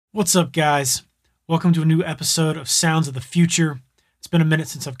What's up, guys? Welcome to a new episode of Sounds of the Future. It's been a minute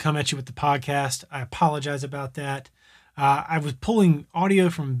since I've come at you with the podcast. I apologize about that. I was pulling audio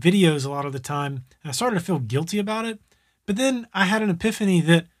from videos a lot of the time, and I started to feel guilty about it. But then I had an epiphany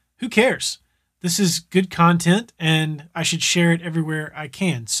that who cares? This is good content, and I should share it everywhere I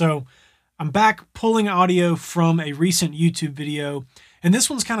can. So I'm back pulling audio from a recent YouTube video, and this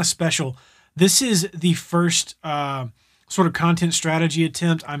one's kind of special. This is the first sort of content strategy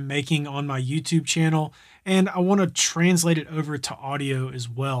attempt I'm making on my YouTube channel, and I want to translate it over to audio as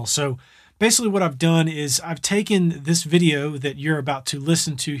well. So basically what I've done is I've taken this video that you're about to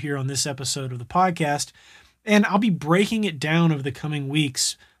listen to here on this episode of the podcast, and I'll be breaking it down over the coming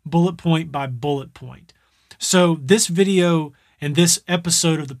weeks, bullet point by bullet point. So this video and this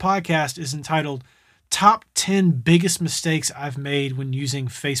episode of the podcast is entitled Top 10 Biggest Mistakes I've Made When Using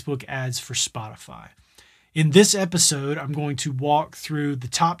Facebook Ads for Spotify. In this episode, I'm going to walk through the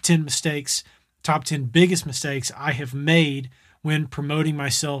top 10 mistakes, top 10 biggest mistakes I have made when promoting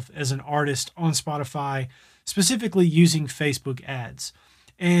myself as an artist on Spotify, specifically using Facebook ads.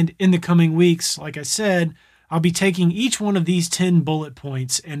 And in the coming weeks, like I said, I'll be taking each one of these 10 bullet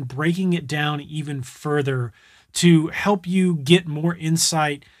points and breaking it down even further to help you get more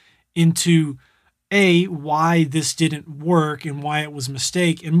insight into A, why this didn't work and why it was a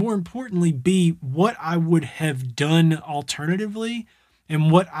mistake, and more importantly, B, what I would have done alternatively and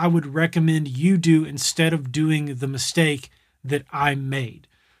what I would recommend you do instead of doing the mistake that I made.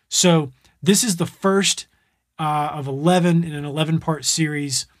 So this is the first of 11 in an 11-part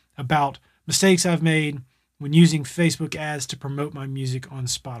series about mistakes I've made when using Facebook ads to promote my music on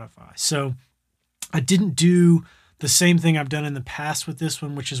Spotify. So I didn't do the same thing I've done in the past with this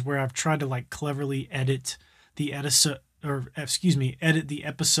one, which is where I've tried to cleverly edit the episode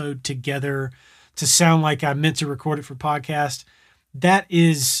together to sound like I meant to record it for podcast. That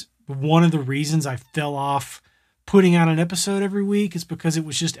is one of the reasons I fell off putting out an episode every week, is because it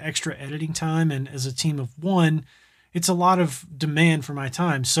was just extra editing time. And as a team of one, it's a lot of demand for my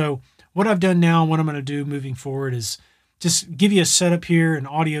time. So what I've done now and what I'm going to do moving forward is just give you a setup here, an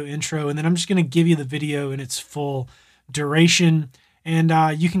audio intro, and then I'm just going to give you the video in its full duration, and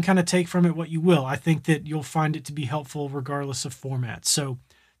you can kind of take from it what you will. I think that you'll find it to be helpful regardless of format. So,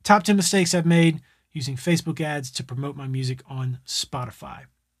 top 10 mistakes I've made using Facebook ads to promote my music on Spotify.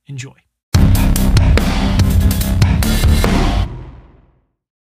 Enjoy.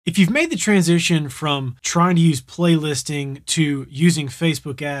 If you've made the transition from trying to use playlisting to using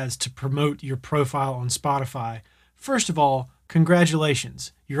Facebook ads to promote your profile on Spotify, first of all,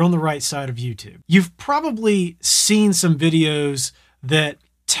 congratulations. You're on the right side of YouTube. You've probably seen some videos that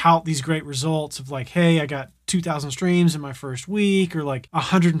tout these great results of hey, I got 2,000 streams in my first week, or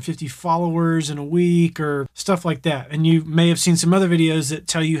 150 followers in a week, or stuff like that. And you may have seen some other videos that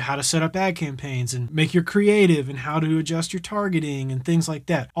tell you how to set up ad campaigns and make your creative and how to adjust your targeting and things like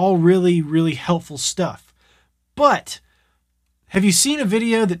that. All really, really helpful stuff. But have you seen a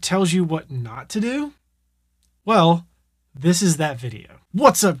video that tells you what not to do? Well, this is that video.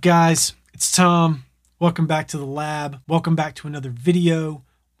 What's up, guys? It's Tom. Welcome back to the lab. Welcome back to another video.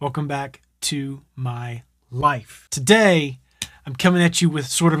 Welcome back to my life. Today, I'm coming at you with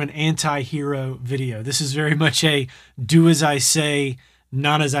sort of an anti-hero video. This is very much a do as I say,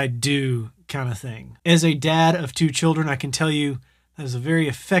 not as I do kind of thing. As a dad of 2 children, I can tell you that is a very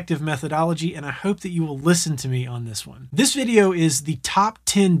effective methodology, and I hope that you will listen to me on this one. This video is the top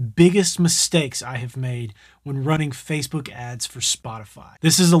 10 biggest mistakes I have made when running Facebook ads for Spotify.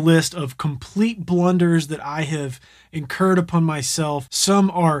 This is a list of complete blunders that I have incurred upon myself.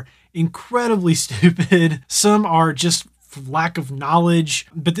 Some are incredibly stupid. Some are just lack of knowledge.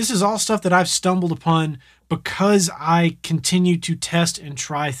 But this is all stuff that I've stumbled upon because I continue to test and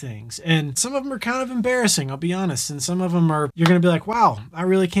try things. And some of them are kind of embarrassing, I'll be honest. And some of them are, you're going to be like, wow, I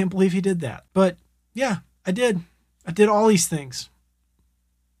really can't believe he did that. But yeah, I did. I did all these things.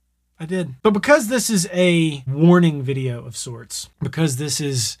 I did. But because this is a warning video of sorts, because this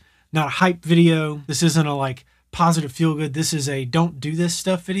is not a hype video, this isn't a positive feel good, this is a don't do this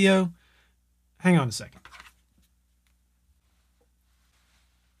stuff video. Hang on a second.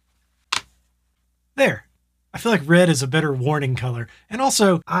 There. I feel like red is a better warning color. And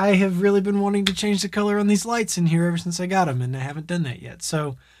also, I have really been wanting to change the color on these lights in here ever since I got them, and I haven't done that yet.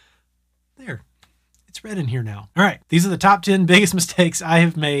 So, there. It's red in here now. All right, these are the top 10 biggest mistakes I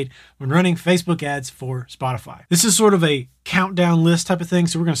have made when running Facebook ads for Spotify. This is sort of a countdown list type of thing,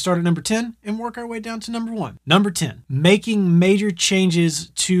 so we're going to start at number 10 and work our way down to number 1. Number 10, making major changes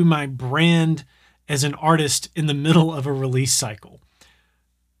to my brand as an artist in the middle of a release cycle.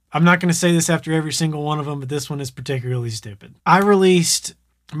 I'm not going to say this after every single one of them, but this one is particularly stupid. I released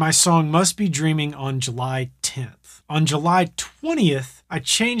my song Must Be Dreaming on July 10th. On July 20th, I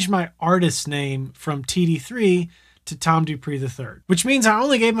changed my artist name from TD3 to Tom Dupree III, which means I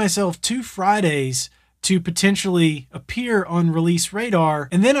only gave myself 2 Fridays to potentially appear on Release Radar,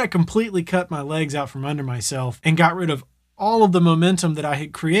 and then I completely cut my legs out from under myself and got rid of all of the momentum that I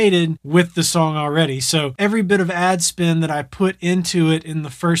had created with the song already. So every bit of ad spend that I put into it in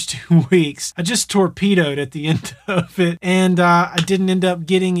the first 2 weeks, I just torpedoed at the end of it. And I didn't end up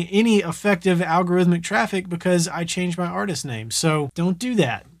getting any effective algorithmic traffic because I changed my artist name. So don't do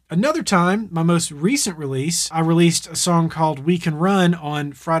that. Another time, my most recent release, I released a song called We Can Run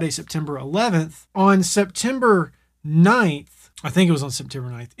on Friday, September 11th. On September 9th, I think it was on September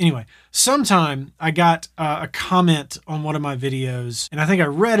 9th. Anyway, sometime I got a comment on one of my videos, and I think I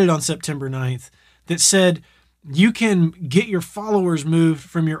read it on September 9th, that said, you can get your followers moved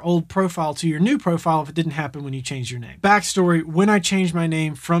from your old profile to your new profile if it didn't happen when you changed your name. Backstory, when I changed my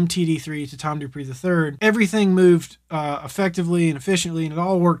name from TD3 to Tom Dupree III, everything moved effectively and efficiently, and it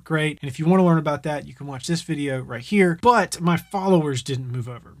all worked great. And if you want to learn about that, you can watch this video right here. But my followers didn't move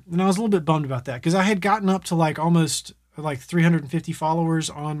over. And I was a little bit bummed about that because I had gotten up to almost 350 followers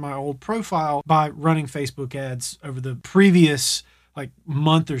on my old profile by running Facebook ads over the previous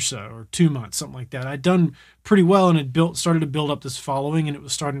month or so, or 2 months, something like that. I'd done pretty well and had started to build up this following, and it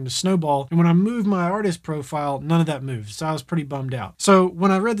was starting to snowball. And when I moved my artist profile, none of that moved. So I was pretty bummed out. So when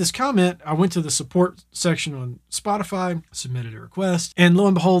I read this comment, I went to the support section on Spotify, submitted a request, and lo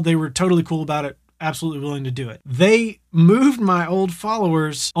and behold, they were totally cool about it. Absolutely willing to do it. They moved my old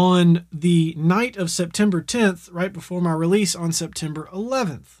followers on the night of September 10th, right before my release on September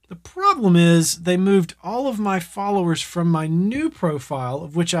 11th. The problem is they moved all of my followers from my new profile,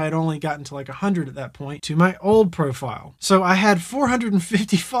 of which I had only gotten to 100 at that point, to my old profile. So I had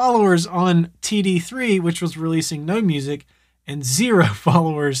 450 followers on TD3, which was releasing no music, and 0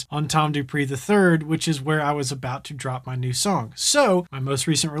 followers on Tom Dupree III, which is where I was about to drop my new song. So my most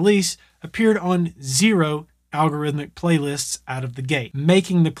recent release appeared on 0 algorithmic playlists out of the gate,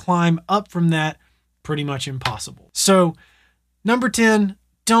 making the climb up from that pretty much impossible. So number 10,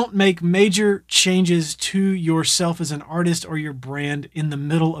 don't make major changes to yourself as an artist or your brand in the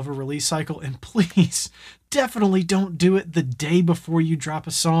middle of a release cycle. And please, definitely don't do it the day before you drop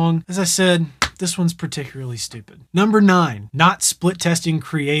a song. As I said, this one's particularly stupid. Number 9, not split testing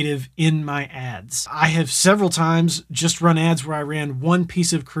creative in my ads. I have several times just run ads where I ran one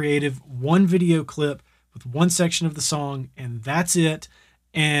piece of creative, one video clip with one section of the song, and that's it.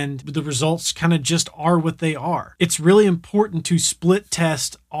 And the results kind of just are what they are. It's really important to split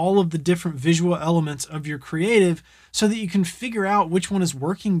test all of the different visual elements of your creative so that you can figure out which one is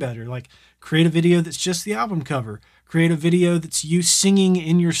working better. Like, create a video that's just the album cover. Create a video that's you singing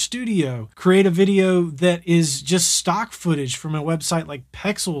in your studio. Create a video that is just stock footage from a website like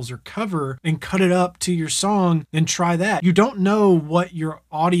Pexels or Cover and cut it up to your song and try that. You don't know what your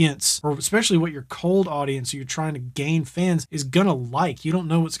audience, or especially what your cold audience who you're trying to gain fans, is gonna like. You don't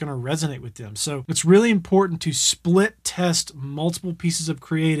know what's gonna resonate with them. So it's really important to split test multiple pieces of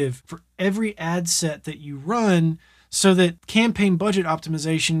creative for every ad set that you run, so that campaign budget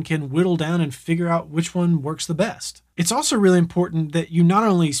optimization can whittle down and figure out which one works the best. It's also really important that you not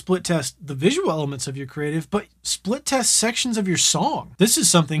only split test the visual elements of your creative, but split test sections of your song. This is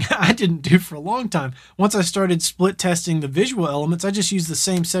something I didn't do for a long time. Once I started split testing the visual elements, I just used the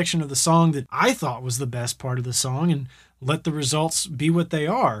same section of the song that I thought was the best part of the song and let the results be what they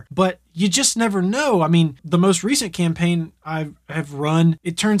are. But you just never know. I mean, the most recent campaign I have run,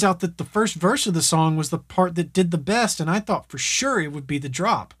 it turns out that the first verse of the song was the part that did the best, and I thought for sure it would be the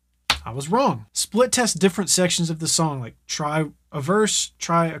drop. I was wrong. Split test different sections of the song, like try a verse,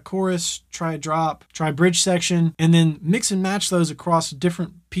 try a chorus, try a drop, try a bridge section, and then mix and match those across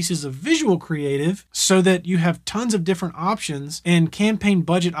different pieces of visual creative so that you have tons of different options, and campaign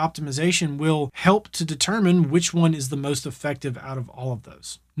budget optimization will help to determine which one is the most effective out of all of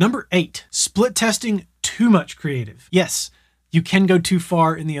those. Number 8, split testing too much creative. Yes, you can go too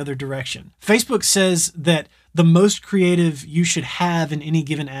far in the other direction. Facebook says that the most creative you should have in any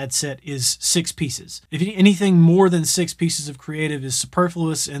given ad set is 6 pieces. If anything more than 6 pieces of creative is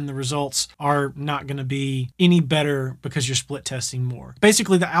superfluous, and the results are not going to be any better because you're split testing more.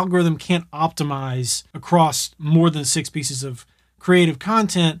 Basically, the algorithm can't optimize across more than 6 pieces of creative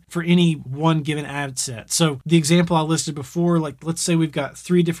content for any one given ad set. So the example I listed before, like let's say we've got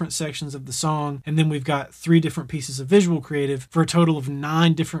 3 different sections of the song, and then we've got 3 different pieces of visual creative for a total of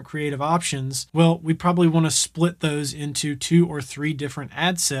 9 different creative options. Well, we probably want to split those into 2 or 3 different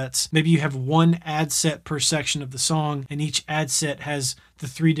ad sets. Maybe you have 1 ad set per section of the song, and each ad set has the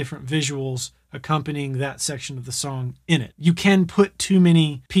 3 different visuals accompanying that section of the song in it. You can put too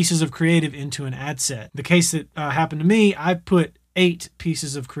many pieces of creative into an ad set. The case that happened to me, I put 8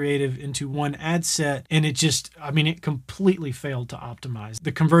 pieces of creative into one ad set, and it completely failed to optimize.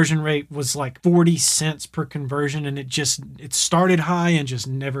 The conversion rate was like 40 cents per conversion, and it started high and just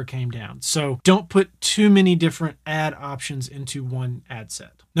never came down. So don't put too many different ad options into one ad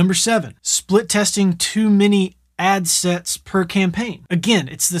set. Number 7, split testing too many ad sets per campaign. Again,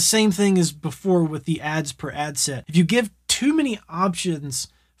 it's the same thing as before with the ads per ad set. If you give too many options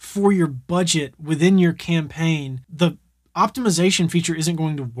for your budget within your campaign, the optimization feature isn't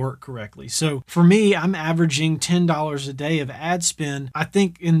going to work correctly. So for me, I'm averaging $10 a day of ad spend. I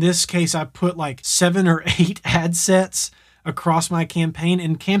think in this case, I put like 7 or 8 ad sets across my campaign,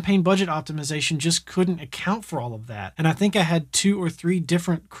 and campaign budget optimization just couldn't account for all of that. And I think I had 2 or 3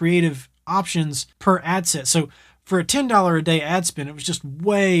 different creative options per ad set. So for a $10 a day ad spend, it was just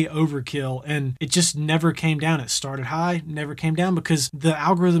way overkill, and it just never came down. It started high, never came down because the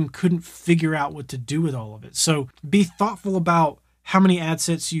algorithm couldn't figure out what to do with all of it. So be thoughtful about how many ad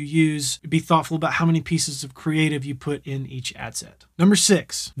sets you use. Be thoughtful about how many pieces of creative you put in each ad set. Number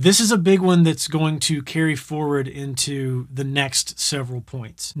 6, this is a big one that's going to carry forward into the next several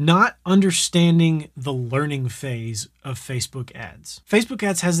points. Not understanding the learning phase of Facebook ads. Facebook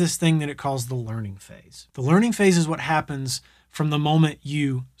ads has this thing that it calls the learning phase. The learning phase is what happens from the moment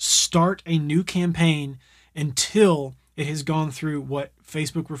you start a new campaign until it has gone through what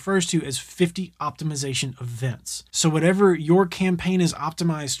Facebook refers to as 50 optimization events. So whatever your campaign is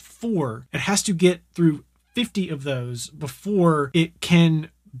optimized for, it has to get through 50 of those before it can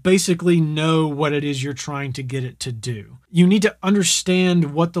basically know what it is you're trying to get it to do. You need to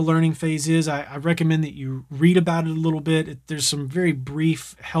understand what the learning phase is. I recommend that you read about it a little bit. There's some very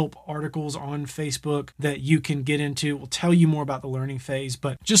brief help articles on Facebook that you can get into. It will tell you more about the learning phase,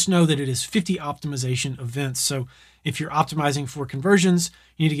 but just know that it is 50 optimization events. So if you're optimizing for conversions,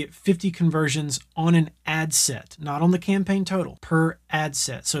 you need to get 50 conversions on an ad set, not on the campaign total, per ad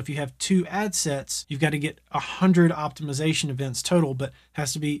set. So if you have 2 ad sets, you've got to get 100 optimization events total, but it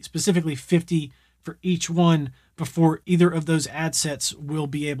has to be specifically 50 for each one before either of those ad sets will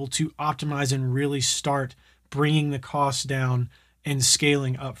be able to optimize and really start bringing the costs down and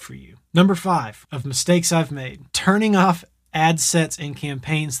scaling up for you. Number 5 of mistakes I've made, turning off ad sets and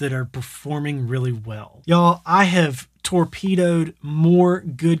campaigns that are performing really well. Y'all, I have torpedoed more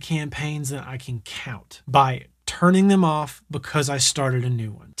good campaigns than I can count by turning them off because I started a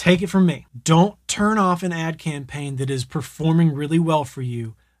new one. Take it from me. Don't turn off an ad campaign that is performing really well for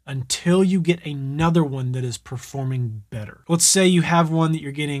you until you get another one that is performing better. Let's say you have one that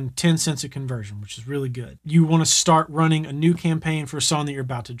you're getting 10 cents a conversion, which is really good. You want to start running a new campaign for a song that you're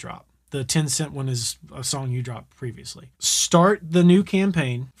about to drop. The 10 cent one is a song you dropped previously. Start the new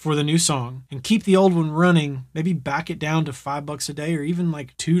campaign for the new song and keep the old one running. Maybe back it down to $5 a day or even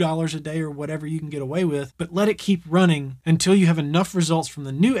like $2 a day or whatever you can get away with, but let it keep running until you have enough results from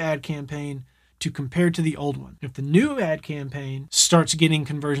the new ad campaign to compare to the old one. If the new ad campaign starts getting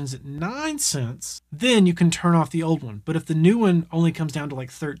conversions at 9 cents, then you can turn off the old one. But if the new one only comes down to like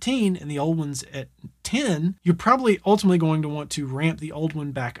 13 and the old one's at 10, you're probably ultimately going to want to ramp the old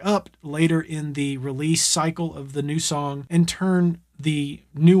one back up later in the release cycle of the new song and turn the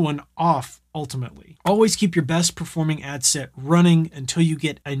new one off ultimately. Always keep your best performing ad set running until you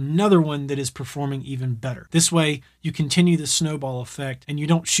get another one that is performing even better. This way you continue the snowball effect and you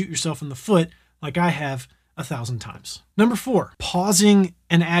don't shoot yourself in the foot like I have 1,000 times. Number 4, pausing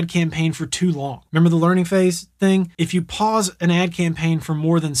an ad campaign for too long. Remember the learning phase thing? If you pause an ad campaign for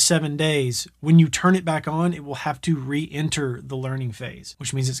more than 7 days, when you turn it back on, it will have to re-enter the learning phase,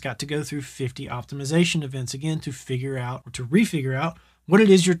 which means it's got to go through 50 optimization events again to figure out or to refigure out what it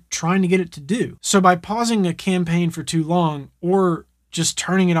is you're trying to get it to do. So by pausing a campaign for too long or just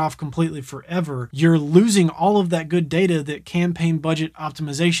turning it off completely forever, you're losing all of that good data that campaign budget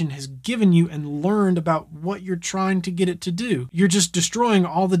optimization has given you and learned about what you're trying to get it to do. You're just destroying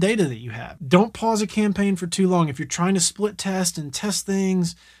all the data that you have. Don't pause a campaign for too long. If you're trying to split test and test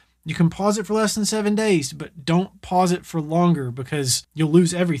things, you can pause it for less than 7 days, but don't pause it for longer because you'll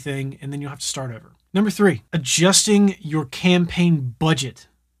lose everything and then you'll have to start over. Number 3, adjusting your campaign budget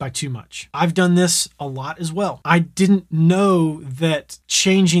by too much. I've done this a lot as well. I didn't know that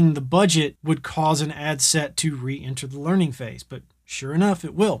changing the budget would cause an ad set to re-enter the learning phase, but sure enough,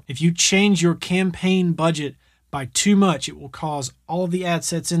 it will. If you change your campaign budget by too much, it will cause all of the ad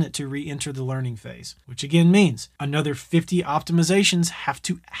sets in it to re-enter the learning phase, which again means another 50 optimizations have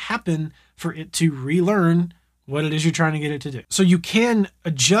to happen for it to relearn what it is you're trying to get it to do. So you can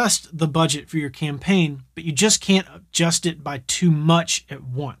adjust the budget for your campaign, but you just can't adjust it by too much at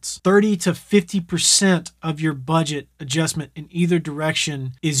once. 30 to 50% of your budget adjustment in either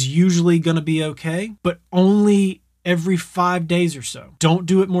direction is usually going to be okay, but only every 5 days or so. Don't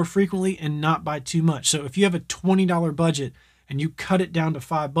do it more frequently and not by too much. So if you have a $20 budget and you cut it down to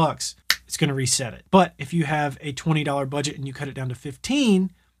 $5, it's going to reset it. But if you have a $20 budget and you cut it down to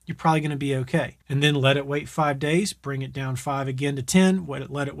 15, you're probably going to be okay. And then let it wait 5 days, bring it down 5 again to 10,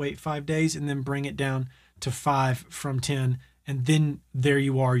 let it wait 5 days, and then bring it down to 5 from 10. And then there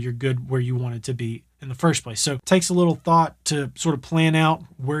you are, you're good where you want it to be in the first place. So it takes a little thought to sort of plan out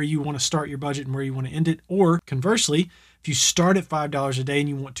where you want to start your budget and where you want to end it. Or conversely, if you start at $5 a day and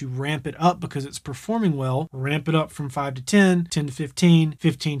you want to ramp it up because it's performing well, ramp it up from 5 to 10, 10 to 15,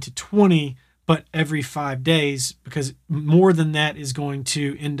 15 to 20, but every 5 days, because more than that is going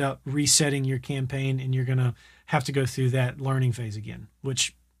to end up resetting your campaign and you're going to have to go through that learning phase again,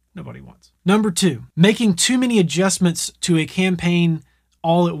 which nobody wants. Number 2, making too many adjustments to a campaign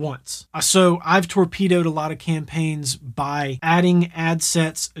all at once. So I've torpedoed a lot of campaigns by adding ad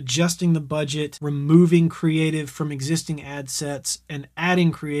sets, adjusting the budget, removing creative from existing ad sets, and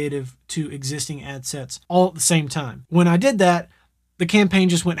adding creative to existing ad sets all at the same time. When I did that, the campaign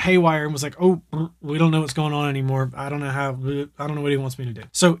just went haywire and was like, oh, we don't know what's going on anymore. I don't know what he wants me to do.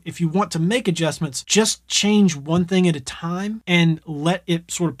 So if you want to make adjustments, just change one thing at a time and let it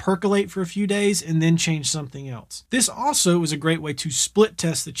sort of percolate for a few days and then change something else. This also is a great way to split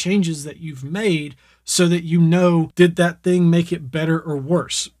test the changes that you've made so that you know, did that thing make it better or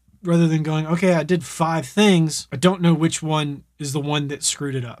worse? Rather than going, okay, I did 5 things. I don't know which one is the one that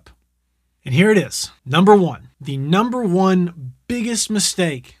screwed it up. And here it is. Number 1, the number 1 biggest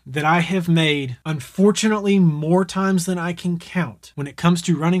mistake that I have made, unfortunately more times than I can count when it comes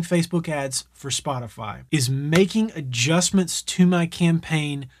to running Facebook ads for Spotify, is making adjustments to my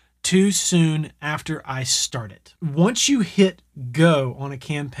campaign too soon after I start it. Once you hit go on a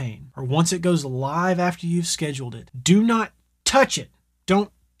campaign, or once it goes live after you've scheduled it, do not touch it.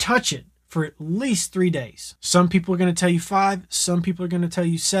 Don't touch it for at least 3 days. Some people are going to tell you 5, some people are going to tell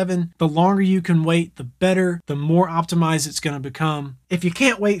you 7. The longer you can wait, the better, the more optimized it's going to become. If you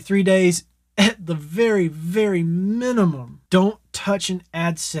can't wait 3 days, at the very, very minimum, don't touch an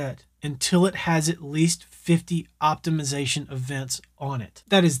ad set until it has at least 50 optimization events on it.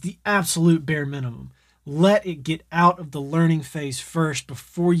 That is the absolute bare minimum. Let it get out of the learning phase first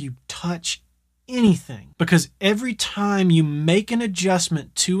before you touch anything, because every time you make an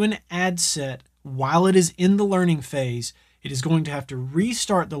adjustment to an ad set while it is in the learning phase, it is going to have to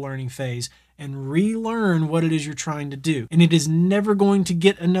restart the learning phase and relearn what it is you're trying to do. And it is never going to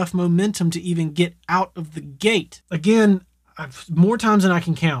get enough momentum to even get out of the gate. Again, more times than I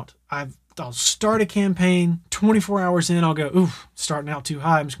can count, I'll start a campaign, 24 hours in, I'll go, ooh, starting out too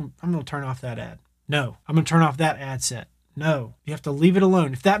high. I'm going to turn off that ad. No, I'm going to turn off that ad set. No, you have to leave it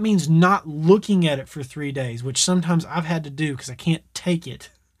alone. If that means not looking at it for 3 days, which sometimes I've had to do because I can't take it,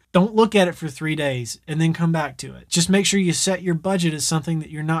 don't look at it for 3 days and then come back to it. Just make sure you set your budget as something that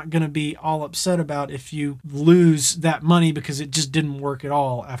you're not going to be all upset about if you lose that money because it just didn't work at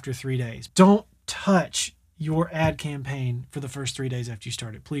all after 3 days. Don't touch your ad campaign for the first 3 days after you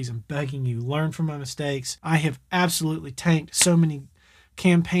start it. Please, I'm begging you, learn from my mistakes. I have absolutely tanked so many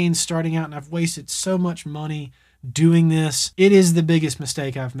campaigns starting out and I've wasted so much money doing this. It is the biggest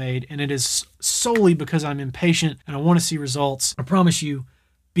mistake I've made, and it is solely because I'm impatient and I want to see results. I promise you,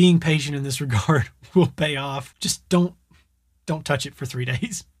 being patient in this regard will pay off. Just don't touch it for 3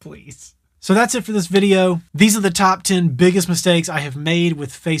 days, please. So that's it for this video. These are the top 10 biggest mistakes I have made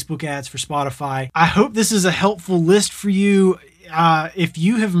with Facebook ads for Spotify. I hope this is a helpful list for you. If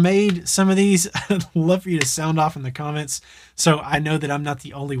you have made some of these, I'd love for you to sound off in the comments so I know that I'm not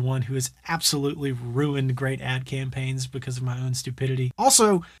the only one who has absolutely ruined great ad campaigns because of my own stupidity.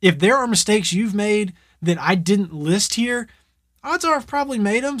 Also, if there are mistakes you've made that I didn't list here, odds are I've probably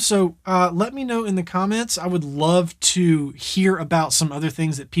made them. So let me know in the comments. I would love to hear about some other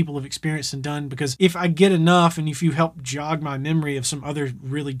things that people have experienced and done, because if I get enough and if you help jog my memory of some other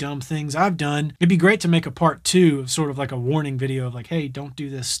really dumb things I've done, it'd be great to make a part 2 of sort of like a warning video of like, hey, don't do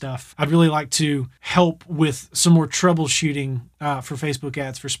this stuff. I'd really like to help with some more troubleshooting for Facebook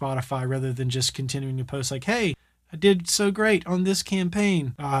ads for Spotify rather than just continuing to post like, hey, I did so great on this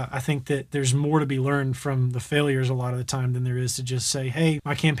campaign. I think that there's more to be learned from the failures a lot of the time than there is to just say, hey,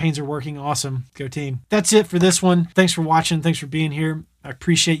 my campaigns are working awesome. Go team. That's it for this one. Thanks for watching. Thanks for being here. I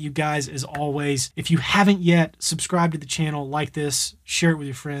appreciate you guys as always. If you haven't yet, subscribe to the channel, like this, share it with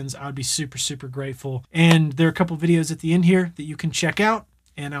your friends. I would be super, super grateful. And there are a couple videos at the end here that you can check out,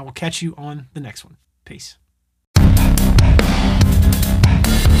 and I will catch you on the next one. Peace.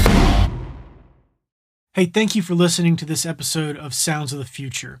 Hey, thank you for listening to this episode of Sounds of the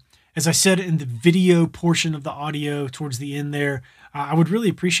Future. As I said in the video portion of the audio towards the end there, I would really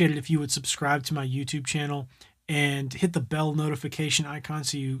appreciate it if you would subscribe to my YouTube channel and hit the bell notification icon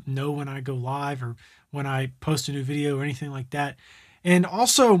so you know when I go live or when I post a new video or anything like that. And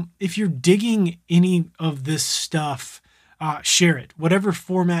also, if you're digging any of this stuff, share it. Whatever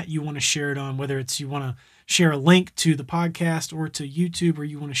format you want to share it on, whether it's you want to share a link to the podcast or to YouTube, or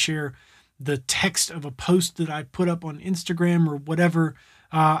you want to share the text of a post that I put up on Instagram or whatever.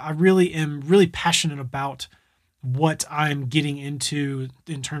 I really am really passionate about what I'm getting into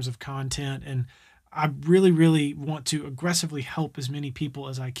in terms of content. And I really, really want to aggressively help as many people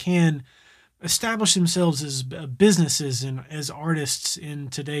as I can establish themselves as businesses and as artists in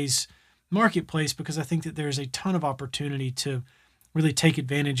today's marketplace, because I think that there's a ton of opportunity to really take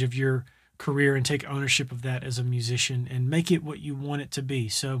advantage of your career and take ownership of that as a musician and make it what you want it to be.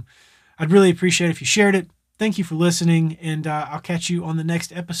 So I'd really appreciate it if you shared it. Thank you for listening, and I'll catch you on the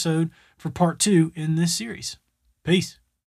next episode for part 2 in this series. Peace.